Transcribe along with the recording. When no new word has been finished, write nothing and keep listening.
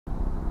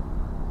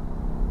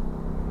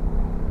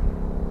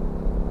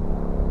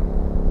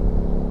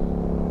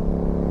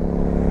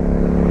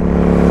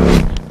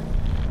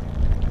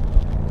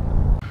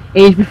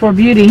Age before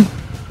beauty.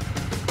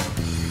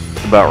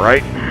 About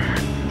right.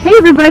 Hey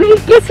everybody,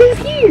 guess who's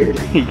here?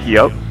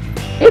 Yep.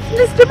 It's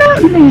Mr.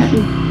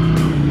 Mountainman.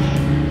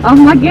 Oh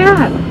my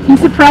god, he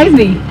surprised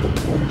me.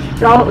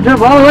 Drove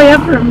all the way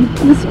up from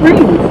the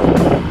Springs.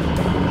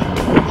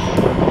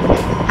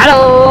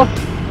 Hello.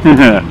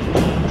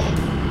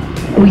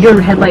 Oh, your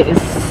headlight is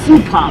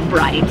super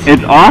bright.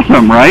 It's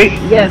awesome, right?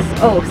 Yes.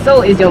 Oh,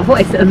 so is your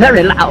voice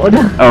very loud.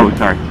 Oh,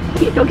 sorry.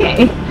 It's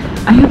okay.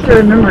 I have to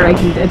remember I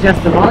can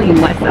adjust the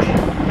volume myself.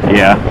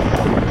 Yeah.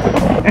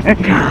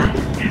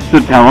 So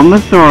tell them the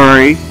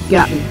story.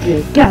 Got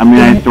me. I mean,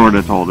 I sort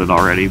of told it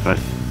already, but...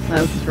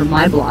 Well, this is from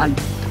my blog.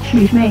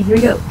 Excuse me, here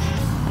we go.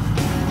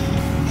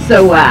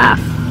 So,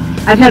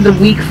 I've had the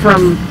week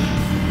from...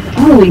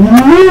 Holy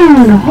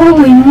moon!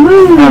 Holy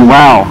moon! Oh,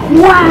 wow.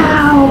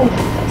 Wow!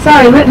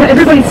 Sorry,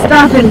 everybody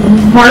stop and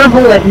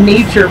marvel at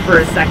nature for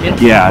a second.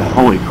 Yeah,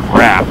 holy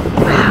crap.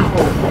 Wow.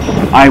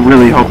 I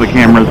really hope the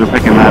cameras are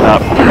picking that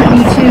up. God,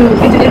 me too.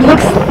 It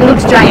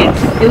looks giant.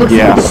 It looks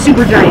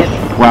super giant.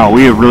 Wow,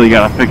 we have really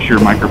got to fix your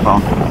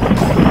microphone.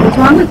 What's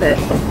wrong with it?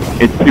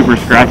 It's super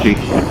scratchy.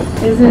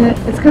 Isn't it?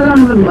 It's because I don't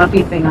have a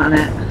Muffy thing on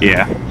it.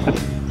 Yeah.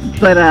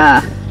 But,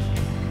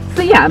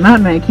 so yeah,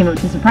 Mountain Man came up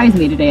to surprise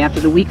me today after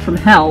the week from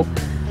hell.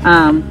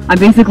 I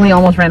basically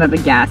almost ran out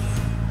of gas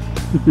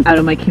out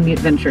of my commute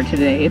venture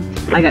today.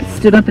 I got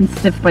stood up and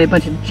stiffed by a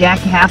bunch of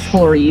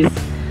jackassholeries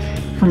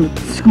from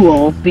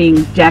school,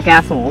 being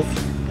jackassholes.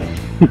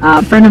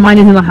 A friend of mine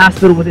is in the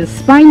hospital with his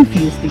spine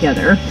fused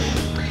together.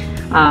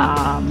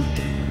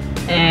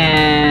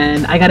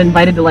 And I got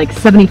invited to like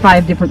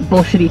 75 different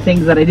bullshitty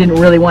things that I didn't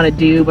really want to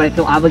do, but I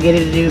feel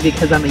obligated to do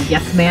because I'm a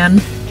yes man.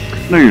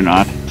 No, you're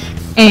not.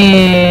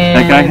 And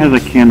that guy has a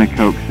can of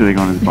Coke sitting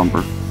on his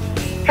bumper.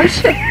 Oh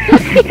shit!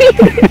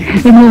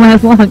 It won't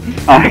last long.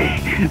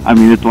 I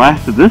mean, it's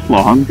lasted this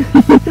long.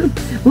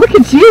 Look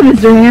at you,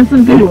 Mr.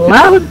 Handsome. Be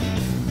loud.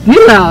 Be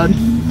loud.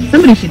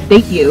 Somebody should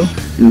date you.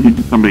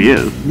 Somebody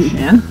is.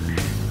 Yeah.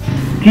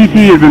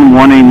 TT has been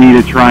wanting me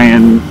to try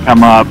and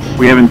come up.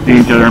 We haven't seen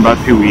each other in about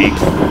 2 weeks.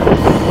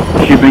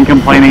 She's been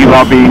complaining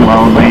about being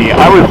lonely.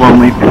 I was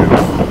lonely too.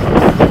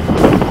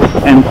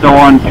 And so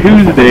on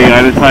Tuesday,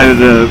 I decided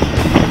to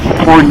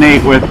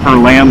coordinate with her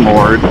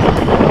landlord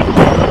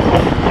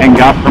and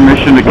got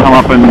permission to come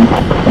up and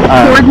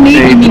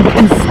coordinate? You mean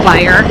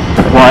conspire?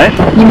 What?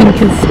 You mean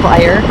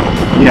conspire?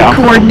 Yeah.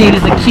 Coordinate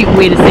is a cute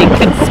way to say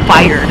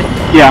conspired.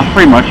 Yeah,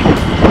 pretty much.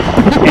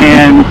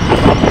 And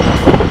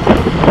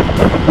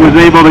was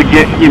able to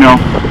get, you know,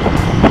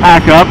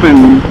 pack up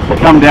and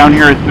come down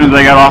here as soon as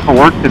I got off of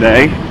work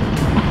today.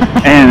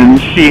 And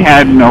she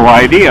had no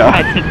idea.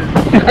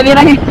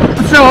 I mean,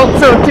 so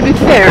to be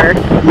fair,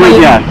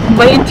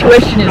 my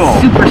intuition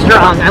is super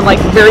strong. I'm like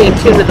very in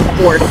tune with the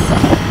force.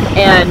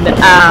 And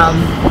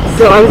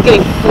so I was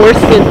getting force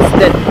hints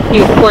that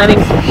he was planning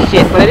some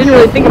shit, but I didn't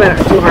really think about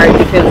it too hard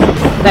because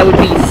that would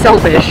be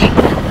selfish.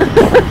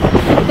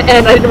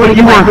 And I didn't want to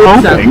get my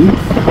hopes up. I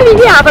mean,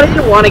 yeah, but I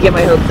didn't want to get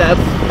my hopes up,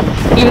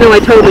 even though I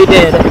totally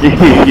did.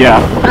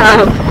 Yeah.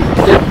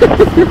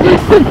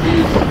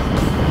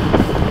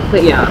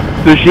 But yeah.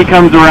 So she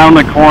comes around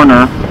the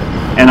corner,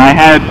 and I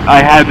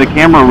had the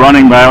camera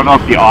running, but I don't know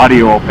if the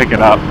audio will pick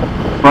it up.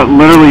 But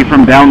literally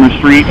from down the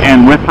street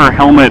and with her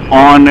helmet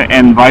on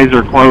and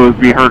visor closed,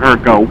 we heard her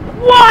go,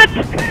 "What?"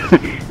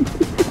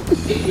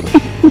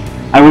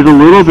 I was a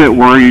little bit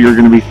worried you're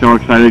going to be so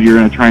excited you're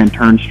going to try and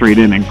turn straight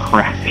in and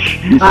crash.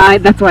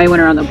 That's why I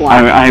went around the block.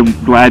 I'm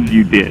glad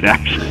you did,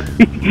 actually.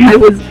 I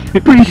was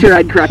pretty sure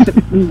I'd wreck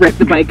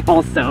the bike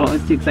also. I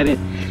was too excited.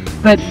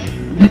 But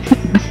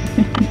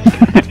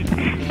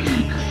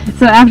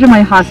so after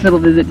my hospital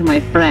visit to my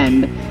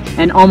friend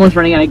and almost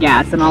running out of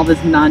gas and all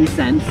this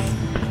nonsense,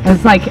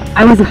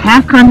 I was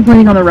half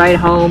contemplating on the ride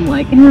home,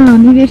 like, oh,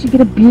 maybe I should get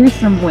a beer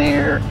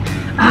somewhere.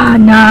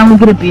 No, I won't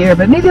get a beer,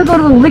 but maybe I'll go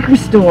to the liquor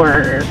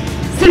store.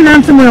 Sit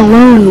around somewhere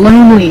alone,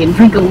 lonely, and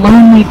drink a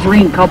lonely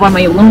drink all by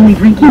my lonely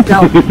drinking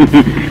self.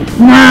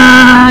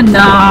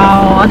 No,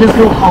 I'll just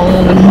go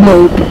home and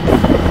mope.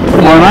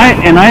 Well,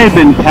 and I had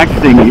been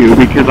texting you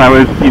because I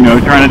was, you know,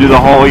 trying to do the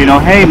whole, you know,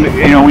 hey,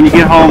 you know, when you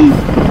get home,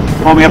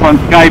 call me up on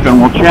Skype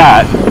and we'll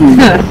chat.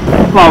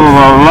 Blah, blah,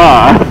 blah,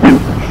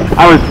 blah.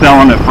 I was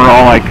selling it for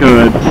all I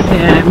could.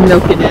 Yeah, I'm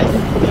milking it.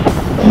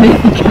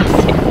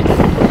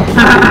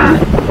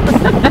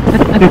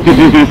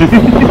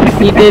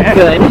 You did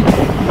good.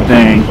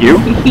 Thank you.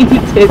 You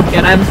did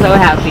good. I'm so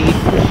happy.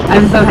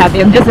 I'm so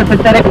happy. I'm just a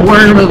pathetic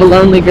worm of a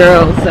lonely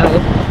girl, so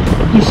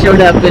you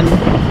showed up and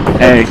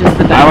hey, just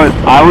the best.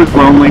 I was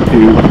lonely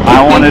too.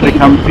 I wanted to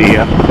come see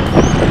you.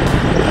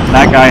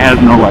 That guy has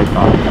no lights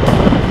on.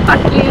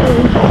 Fuck you.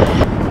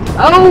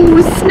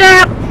 Oh,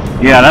 snap!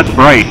 Yeah, that's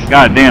bright.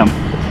 God damn.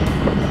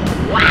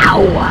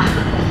 Wow.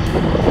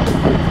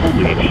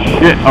 Holy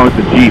shit. Oh, it's a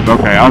Jeep.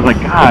 Okay. I was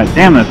like, God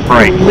damn, that's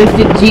bright.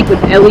 Lifted Jeep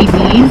with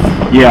LEDs?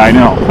 Yeah, I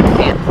know.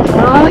 Damn.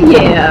 Oh,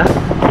 yeah.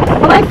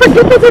 Well, I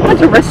forget there's a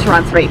bunch of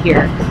restaurants right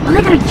here. Oh,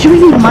 they got a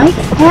Jersey Mike's?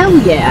 Hell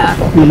yeah.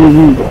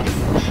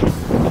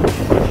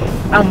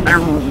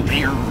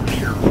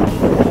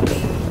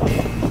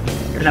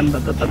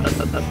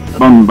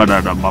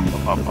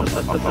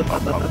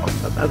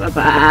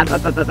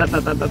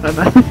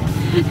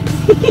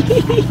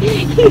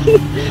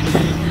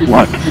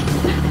 What?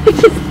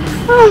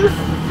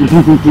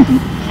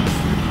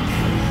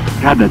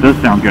 God, that does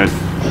sound good.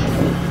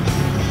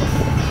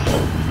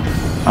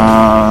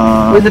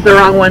 Was it the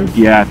wrong one?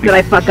 Yeah, I think. Did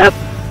I fuck up?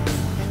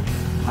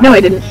 No, I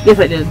didn't. Yes,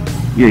 I did.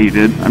 Yeah, you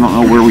did. I don't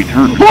know where we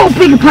turned. Oh,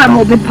 big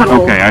puddle, big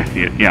puddle. Okay, I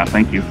see it. Yeah,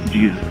 thank you.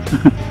 Jesus.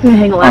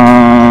 Hang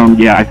left.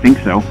 Yeah, I think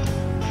so.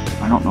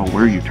 I don't know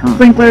where you turned.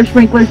 Sprinklers,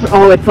 sprinklers.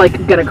 Oh, it's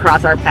like gonna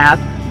cross our path.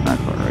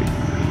 That's alright.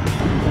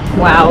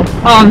 Wow.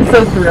 Oh, I'm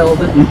so thrilled.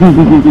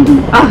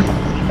 Oh.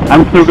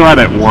 I'm so glad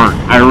it worked.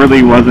 I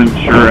really wasn't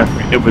sure if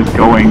it was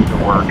going to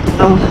work.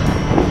 Oh.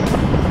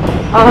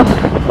 Oh.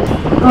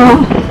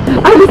 Oh.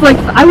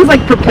 I was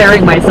like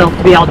preparing myself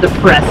to be all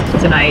depressed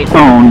tonight.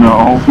 Oh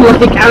no.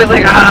 Like I was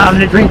like, oh, I'm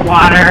gonna drink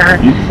water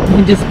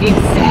and just be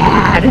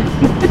sad.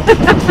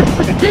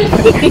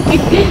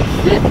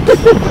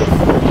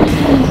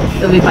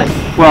 It'll be fun.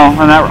 Well,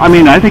 and I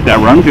mean, I think that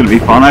run's gonna be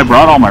fun. I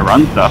brought all my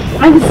run stuff.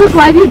 I'm so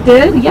glad you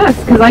did. Yes,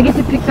 because I get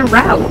to pick the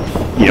route.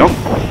 Yep.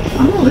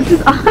 Oh, this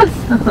is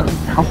awesome.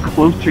 How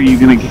close are you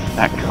gonna get to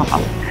that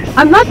cop?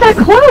 I'm not that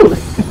close.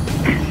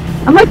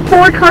 I'm like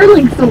 4 car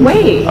lengths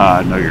away.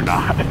 No, you're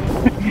not.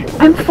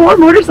 I'm 4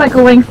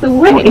 motorcycle lengths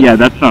away. Well, yeah,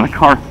 that's not a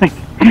car length.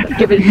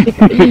 Give it a shit.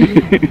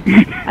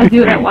 I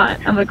do what I want.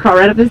 I'm gonna crawl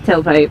right up his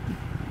tailpipe.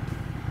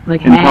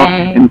 Like,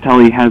 hey. Until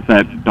he has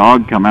that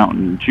dog come out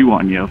and chew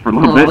on you for a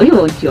little bit. Oh, he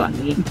won't chew on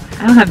me.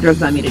 I don't have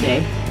drugs on me today.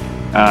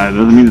 It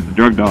doesn't mean it's a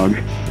drug dog.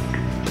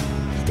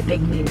 Just a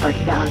big mean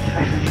barky dog.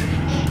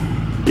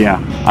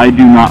 Yeah, I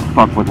do not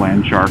fuck with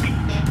landsharks.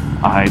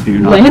 I do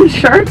not.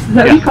 Landsharks? Is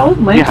that what you call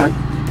them? Landsharks?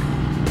 Yeah.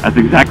 That's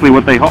exactly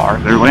what they are.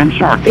 They're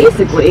landsharks.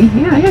 Basically,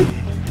 yeah.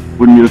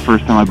 Wouldn't be the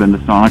first time I've been to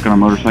Sonic on a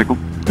motorcycle.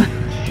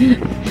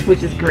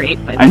 Which is great.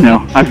 I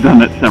know. I've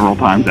done it several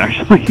times,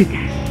 actually.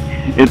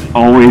 It's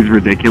always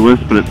ridiculous,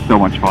 but it's so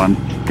much fun.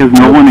 Because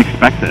no one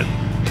expects it.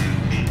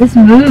 This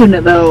moon,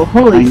 though,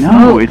 holy smokes. I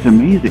know, it's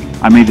amazing.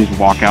 I may just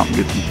walk out and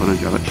get some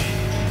footage of it.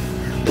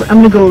 I'm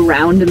going to go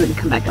around and then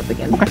come back up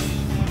again. Okay.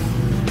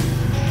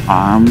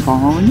 I'm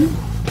following you.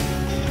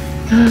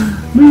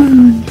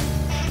 Moon.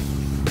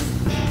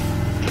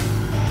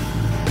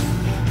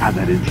 God,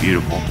 that is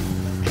beautiful.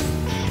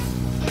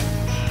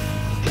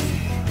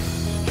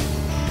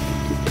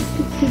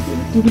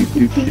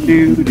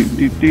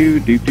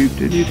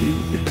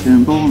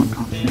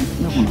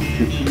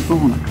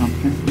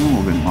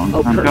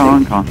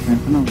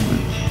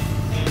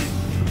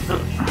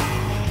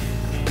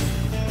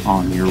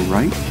 On your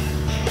right.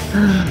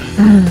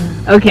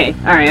 Okay,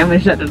 alright, I'm gonna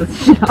shut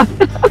this shit off.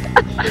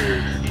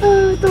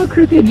 Oh, it's all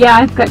crooked. Yeah,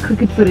 I've got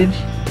crooked footage.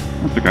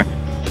 That's okay.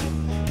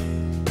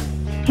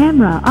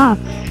 Camera off.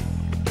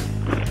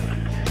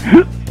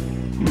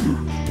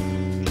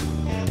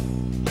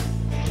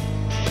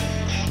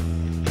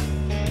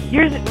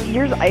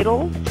 Yours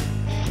idles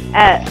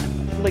at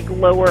like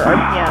lower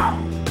RPM.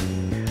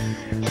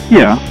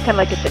 Yeah. Kind of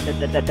like a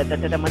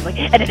one, like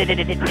it's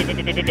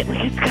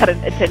got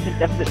an attention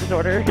deficit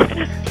disorder.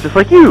 Just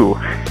like you.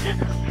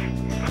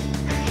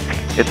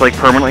 It's like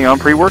permanently on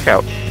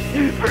pre-workout.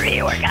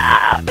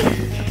 Pre-workout.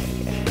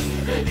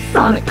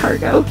 Sonic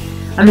cargo.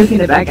 I'm just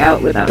gonna back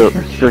out without.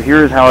 So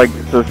here's how I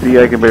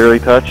can barely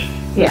touch.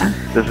 Yeah.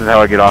 This is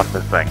how I get off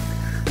this thing.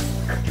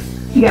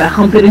 You gotta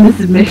hump it into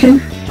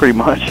submission. Pretty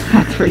much.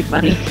 That's pretty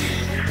funny.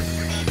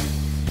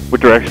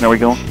 What direction are we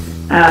going?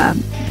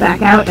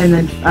 Back out and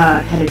then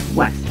headed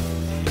west.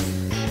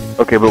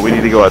 Okay, but we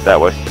need to go out that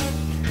way.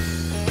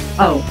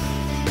 Oh.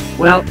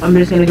 Well, I'm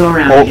just gonna go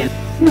around again.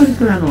 We'll just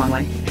go around the long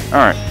way.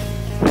 Alright.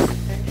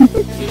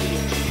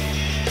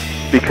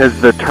 Because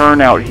the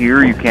turn out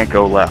here, you can't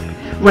go left.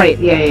 Right,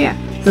 yeah.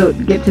 So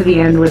get to the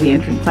end where the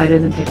entrance side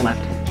is and take a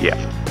left. Yeah.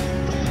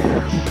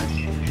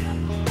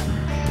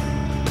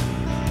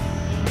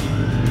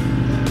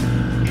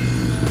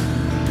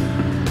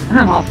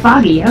 I'm all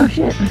foggy. Oh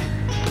shit.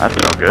 That's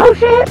no good. Oh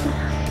shit.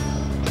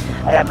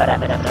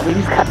 We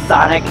just got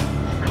Sonic.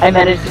 I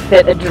managed to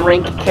fit a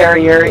drink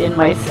carrier in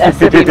my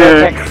SUV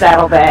Vortex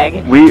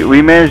saddlebag.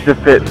 We managed to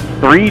fit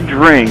 3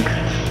 drinks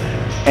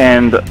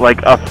and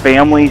like a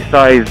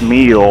family-sized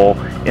meal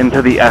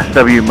into the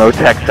SW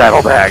Motec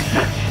saddlebags.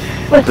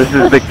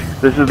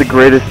 This is the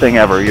greatest thing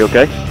ever. You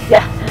okay?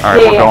 Yeah. All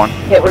right, we're going.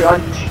 Yeah, we're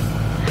going.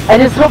 I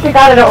just hope to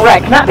God I don't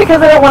wreck. Not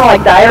because I don't want to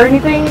like die or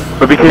anything,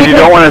 but because you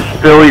don't want to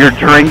spill your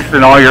drinks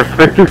and all your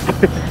food.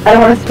 I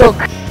don't want to spill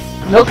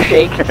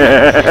milkshake.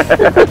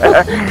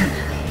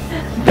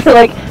 I feel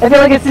like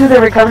as soon as I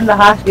recovered in the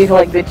hospital,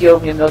 like, bitch, you owe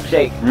me a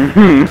milkshake.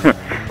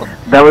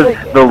 That was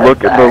like, the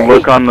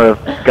look on the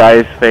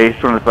guy's face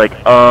when it's like,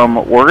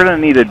 we're gonna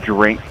need a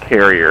drink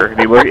carrier. And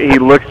he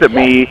looks at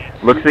me,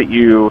 looks at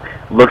you,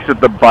 looks at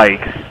the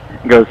bikes,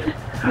 and goes,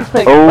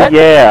 like, oh what?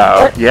 Yeah,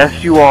 what?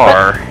 Yes you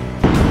are.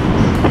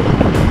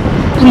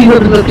 Please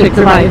let the milkshake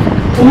survive.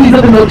 Please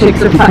let the milkshake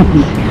survive.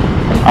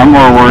 I'm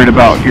more worried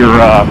about your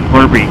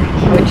Slurpee.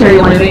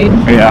 Cherry lemonade?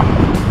 Yeah.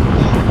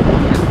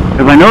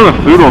 Because I know the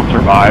food will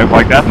survive.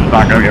 Like, that's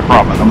not going to be a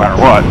problem no matter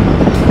what.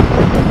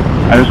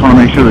 I just want to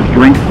make sure the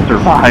drinks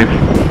survive.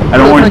 I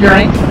don't want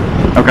drink.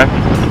 Okay.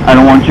 I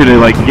don't want you to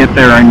like get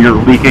there and you're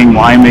leaking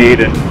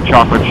limeade and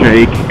chocolate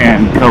shake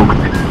and Coke.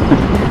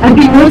 I'd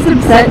be most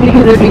upset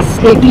because it'd be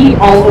sticky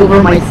all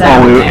over my set.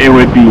 Oh, it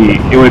would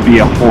be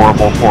a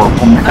horrible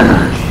mess.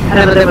 I'd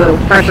have a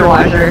pressure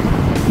washer.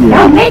 Yeah.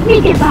 Don't make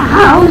me get the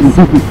house.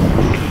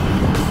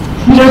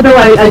 You know, though,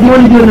 I do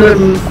want to do another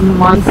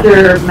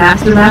monster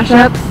master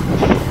mashup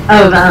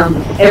of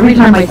every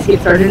time I get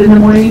started in the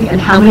morning and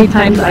how many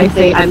times I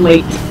say I'm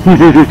late.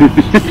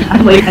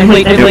 I'm late.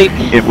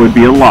 It would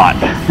be a lot.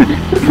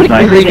 Like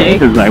every day.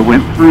 Because I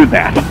went through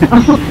that.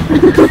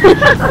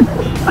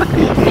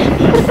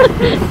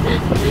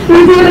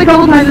 There's even a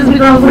couple times this week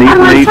where I was like,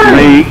 I'm on time.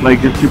 Late,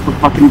 like a super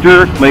fucking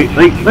jerk. Late.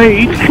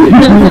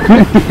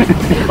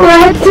 Well, I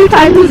had 2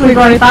 times this week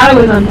where I thought I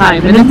was on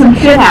time, and then some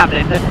shit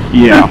happened.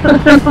 Yeah.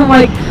 I'm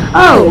like,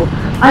 oh,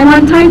 I'm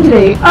on time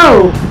today.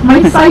 Oh,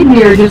 my side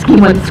mirror just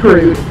came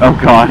unscrewed. Oh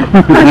god.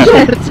 Oh,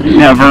 shit.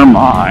 Never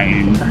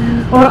mind.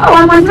 Or, oh,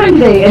 I'm on time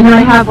today, and then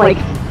I have like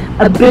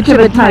a bitch of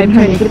a time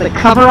trying to get the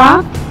cover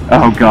off.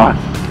 Oh god.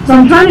 So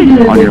I'm trying to do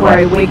this On thing your where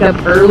I left. wake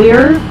up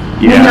earlier.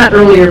 Yeah. Maybe not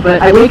earlier,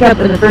 but I wake up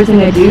and the first thing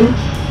I do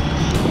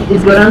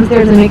is go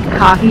downstairs and make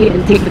coffee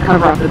and take the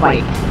cover off the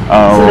bike.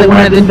 Oh, So that when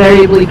okay. I've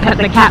invariably pet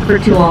the cat for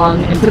too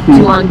long and took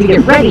too long to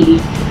get ready,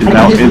 Is I that,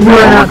 can just is run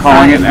that what we're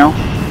calling outside. it now?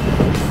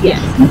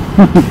 Yes.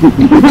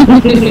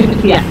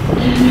 Yes.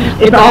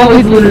 It's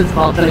always Luna's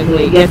fault that I'm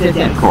late. Yes.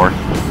 Of course.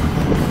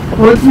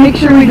 Well, let's make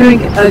sure we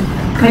drink a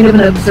kind of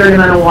an absurd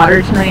amount of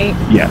water tonight.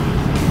 Yes.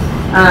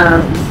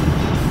 Um,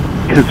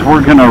 Because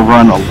we're gonna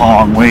run a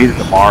long ways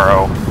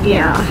tomorrow.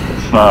 yeah.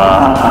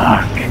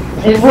 Fuck.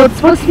 And, well, it's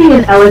supposed to be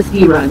an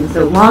LSD run,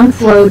 so long,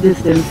 slow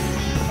distance.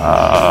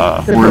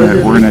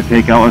 We're gonna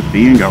take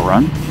LSD and go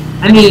run?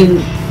 I mean,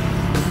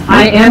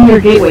 I am your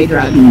gateway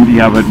drug.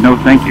 Yeah, but no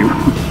thank you.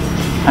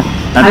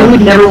 I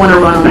would never want to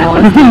run on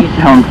That LSD. doesn't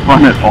sound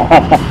fun at all.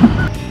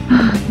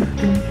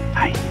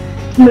 Hi.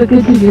 You look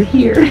good because you're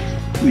here.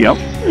 Yep.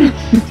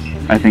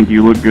 I think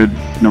you look good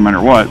no matter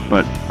what,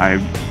 but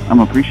I'm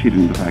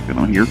appreciating the fact that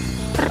I'm here.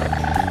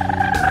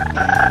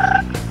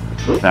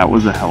 That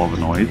was a hell of a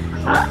noise.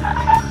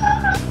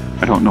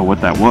 I don't know what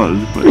that was,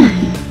 but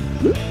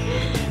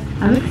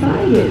I'm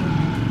excited.